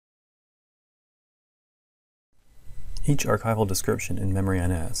Each archival description in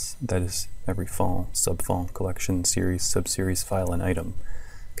MemoryNS, that is, every file, subfile, collection, series, subseries, file, and item,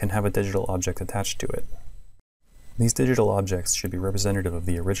 can have a digital object attached to it. These digital objects should be representative of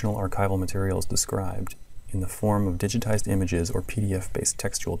the original archival materials described in the form of digitized images or PDF-based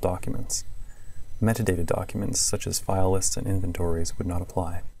textual documents. Metadata documents, such as file lists and inventories, would not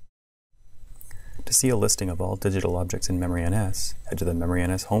apply. To see a listing of all digital objects in MemoryNS, head to the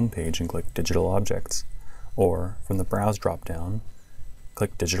MemoryNS homepage and click Digital Objects, or from the Browse drop-down,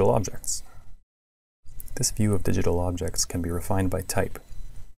 click Digital Objects. This view of digital objects can be refined by type.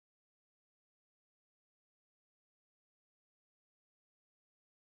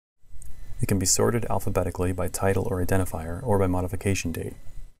 It can be sorted alphabetically by title or identifier, or by modification date.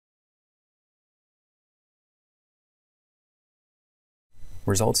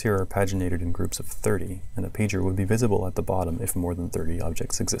 Results here are paginated in groups of 30, and the pager would be visible at the bottom if more than 30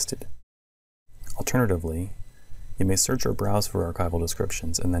 objects existed. Alternatively, you may search or browse for archival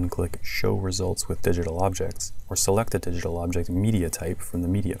descriptions and then click Show Results with Digital Objects, or select a digital object media type from the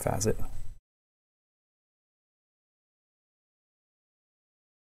Media facet.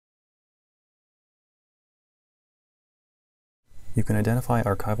 You can identify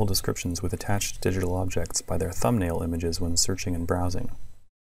archival descriptions with attached digital objects by their thumbnail images when searching and browsing.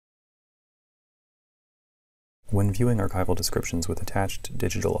 When viewing archival descriptions with attached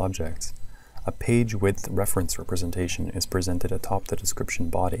digital objects, a page width reference representation is presented atop the description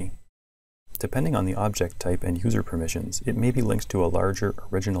body. Depending on the object type and user permissions, it may be linked to a larger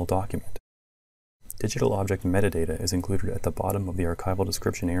original document. Digital object metadata is included at the bottom of the archival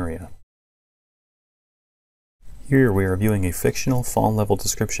description area. Here we are viewing a fictional font-level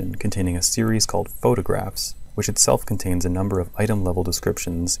description containing a series called Photographs, which itself contains a number of item-level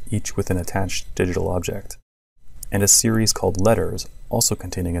descriptions, each with an attached digital object, and a series called Letters, also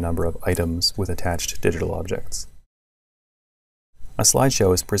containing a number of items with attached digital objects. A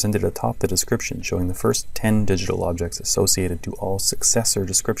slideshow is presented atop the description showing the first 10 digital objects associated to all successor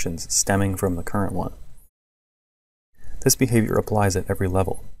descriptions stemming from the current one. This behavior applies at every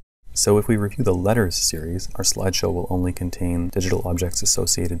level. So if we review the Letters series, our slideshow will only contain digital objects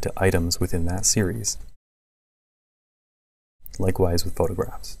associated to items within that series. Likewise with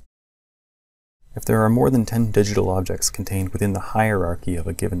Photographs. If there are more than 10 digital objects contained within the hierarchy of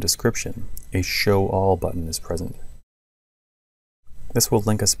a given description, a Show All button is present. This will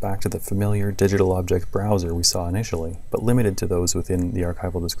link us back to the familiar digital object browser we saw initially, but limited to those within the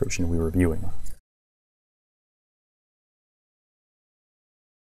archival description we were viewing.